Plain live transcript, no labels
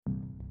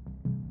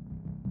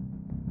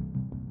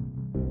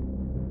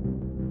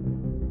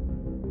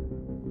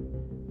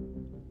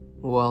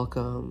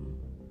Welcome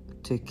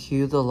to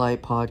Cue the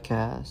Light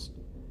podcast,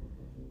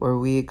 where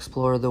we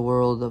explore the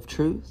world of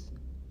truth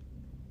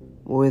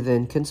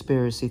within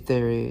conspiracy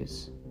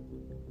theories.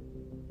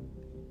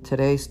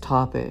 Today's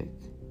topic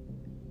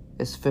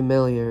is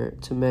familiar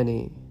to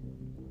many.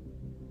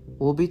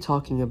 We'll be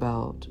talking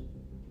about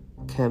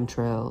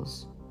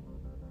chemtrails.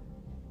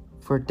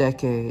 For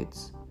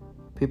decades,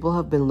 people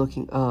have been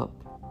looking up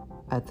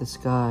at the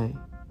sky,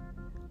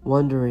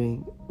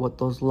 wondering what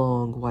those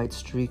long white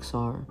streaks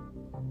are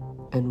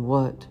and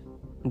what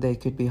they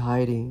could be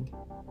hiding.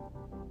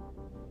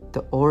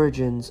 The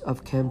origins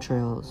of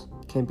chemtrails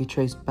can be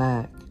traced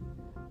back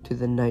to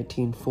the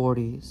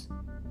 1940s,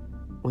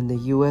 when the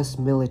US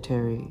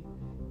military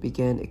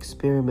began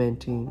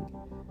experimenting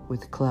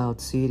with cloud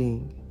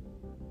seeding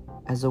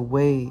as a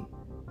way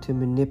to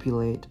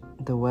manipulate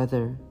the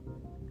weather.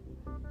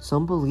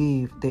 Some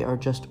believe they are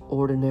just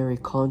ordinary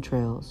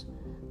contrails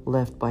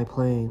left by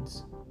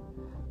planes,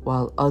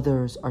 while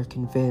others are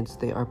convinced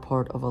they are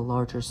part of a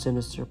larger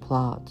sinister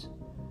plot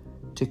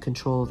to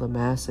control the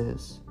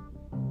masses.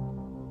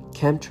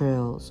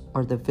 Chemtrails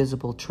are the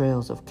visible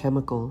trails of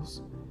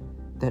chemicals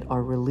that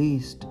are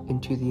released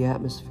into the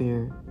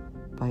atmosphere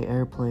by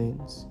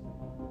airplanes.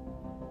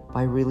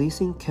 By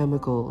releasing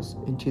chemicals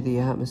into the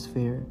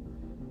atmosphere,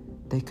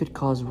 they could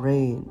cause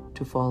rain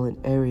to fall in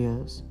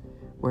areas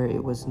where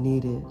it was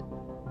needed,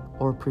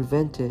 or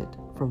prevent it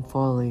from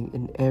falling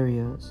in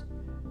areas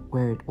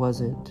where it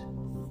wasn't.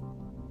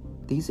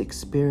 These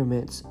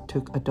experiments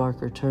took a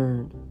darker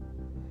turn.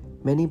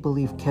 Many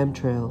believe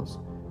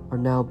chemtrails are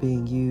now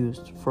being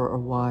used for a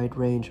wide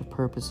range of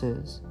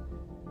purposes,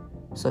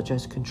 such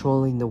as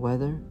controlling the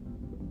weather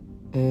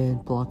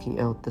and blocking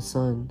out the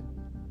sun.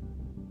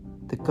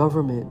 The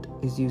government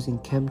is using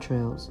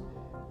chemtrails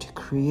to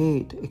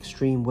create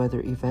extreme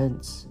weather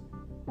events.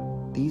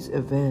 These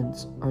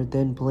events are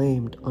then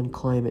blamed on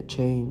climate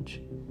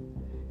change,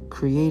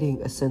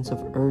 creating a sense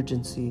of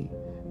urgency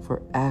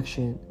for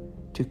action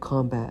to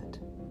combat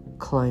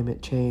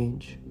climate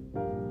change.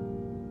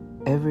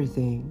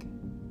 Everything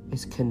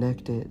is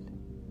connected.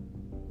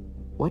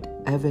 What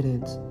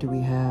evidence do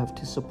we have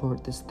to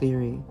support this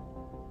theory?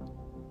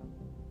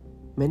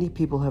 Many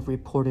people have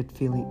reported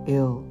feeling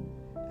ill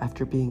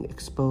after being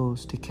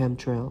exposed to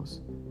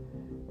chemtrails,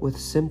 with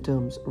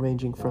symptoms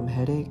ranging from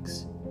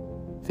headaches,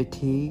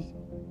 fatigue,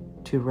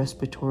 to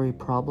respiratory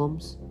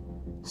problems,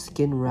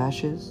 skin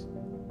rashes,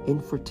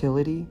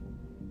 infertility,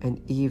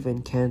 and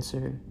even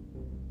cancer.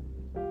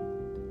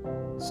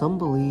 Some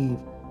believe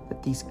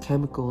that these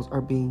chemicals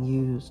are being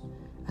used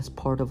as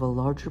part of a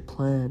larger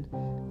plan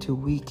to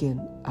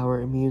weaken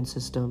our immune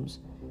systems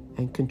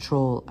and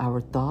control our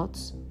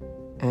thoughts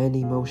and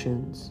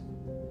emotions.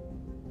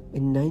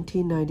 In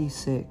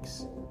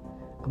 1996,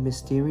 a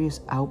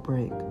mysterious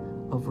outbreak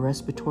of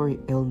respiratory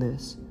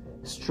illness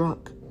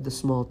struck the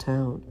small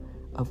town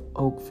of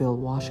Oakville,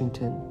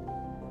 Washington.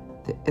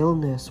 The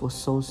illness was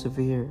so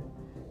severe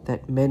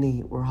that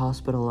many were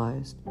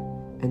hospitalized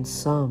and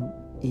some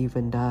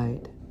even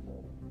died.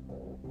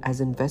 As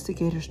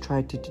investigators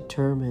tried to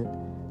determine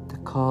the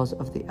cause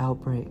of the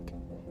outbreak,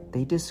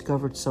 they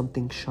discovered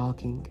something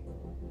shocking.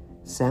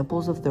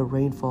 Samples of the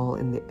rainfall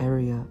in the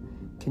area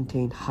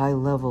contained high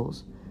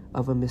levels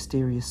of a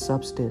mysterious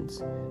substance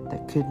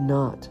that could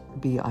not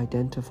be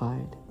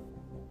identified.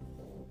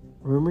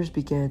 Rumors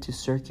began to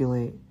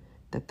circulate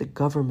that the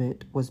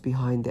government was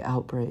behind the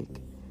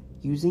outbreak,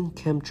 using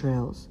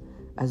chemtrails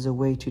as a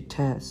way to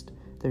test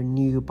their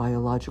new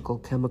biological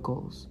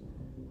chemicals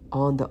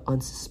on the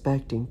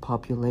unsuspecting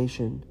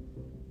population.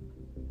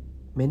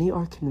 Many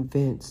are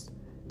convinced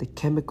the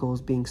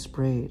chemicals being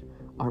sprayed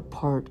are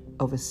part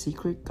of a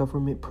secret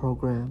government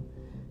program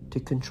to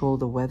control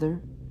the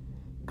weather,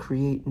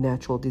 create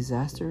natural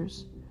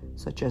disasters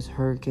such as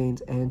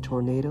hurricanes and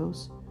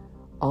tornadoes,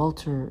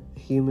 alter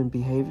human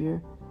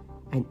behavior,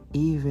 and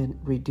even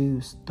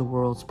reduce the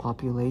world's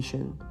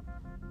population.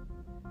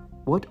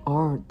 What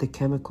are the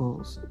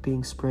chemicals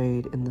being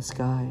sprayed in the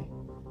sky?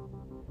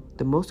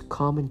 The most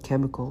common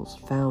chemicals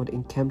found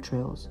in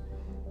chemtrails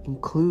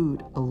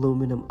include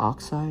aluminum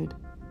oxide,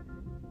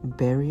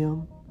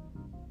 barium,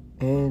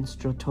 and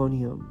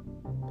strontium.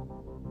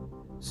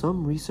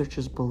 Some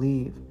researchers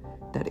believe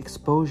that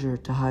exposure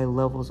to high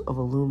levels of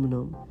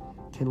aluminum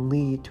can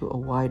lead to a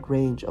wide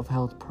range of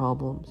health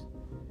problems,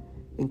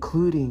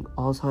 including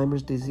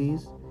Alzheimer's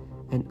disease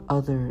and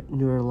other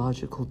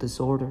neurological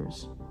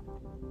disorders.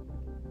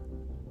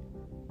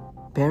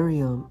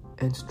 Barium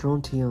and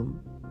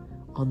strontium,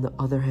 on the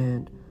other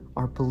hand,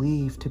 are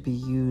believed to be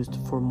used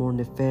for more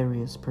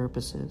nefarious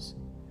purposes.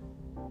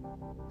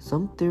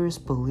 Some theorists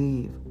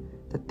believe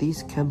that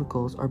these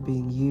chemicals are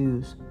being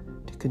used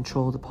to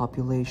control the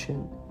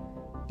population,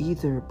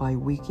 either by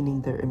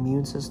weakening their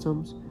immune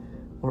systems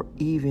or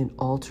even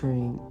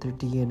altering their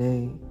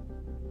DNA.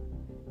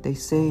 They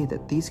say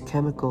that these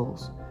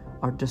chemicals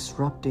are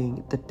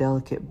disrupting the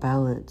delicate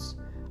balance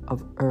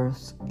of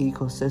Earth's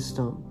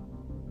ecosystem.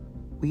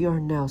 We are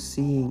now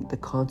seeing the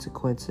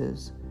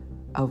consequences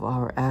of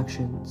our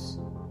actions.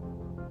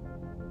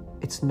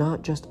 It's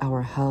not just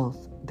our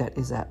health that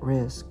is at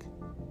risk.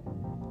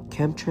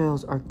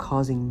 Chemtrails are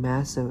causing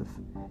massive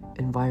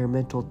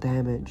environmental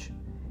damage,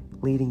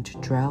 leading to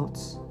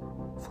droughts,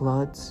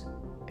 floods,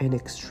 and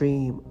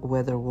extreme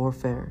weather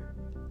warfare.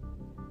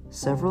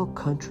 Several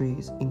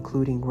countries,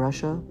 including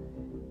Russia,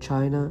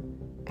 China,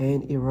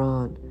 and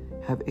Iran,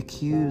 have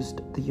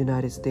accused the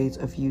United States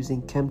of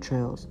using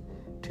chemtrails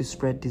to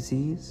spread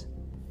disease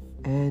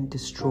and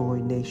destroy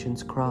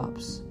nations'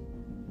 crops.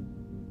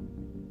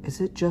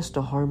 Is it just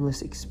a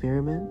harmless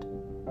experiment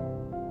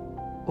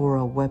or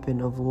a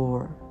weapon of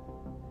war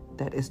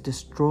that is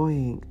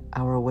destroying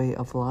our way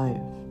of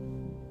life?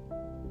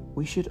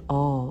 We should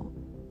all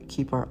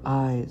keep our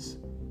eyes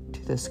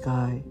to the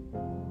sky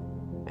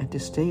and to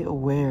stay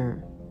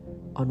aware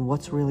on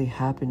what's really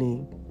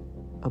happening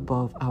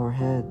above our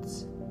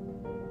heads.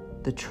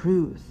 The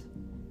truth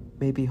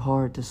may be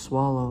hard to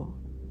swallow,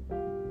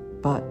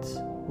 but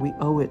we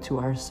owe it to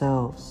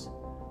ourselves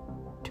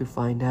to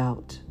find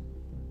out.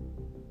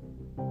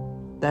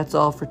 That's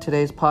all for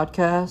today's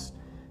podcast.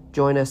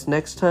 Join us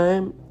next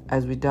time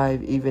as we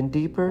dive even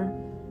deeper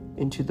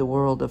into the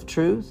world of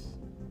truth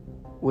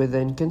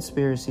within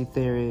conspiracy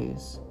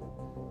theories.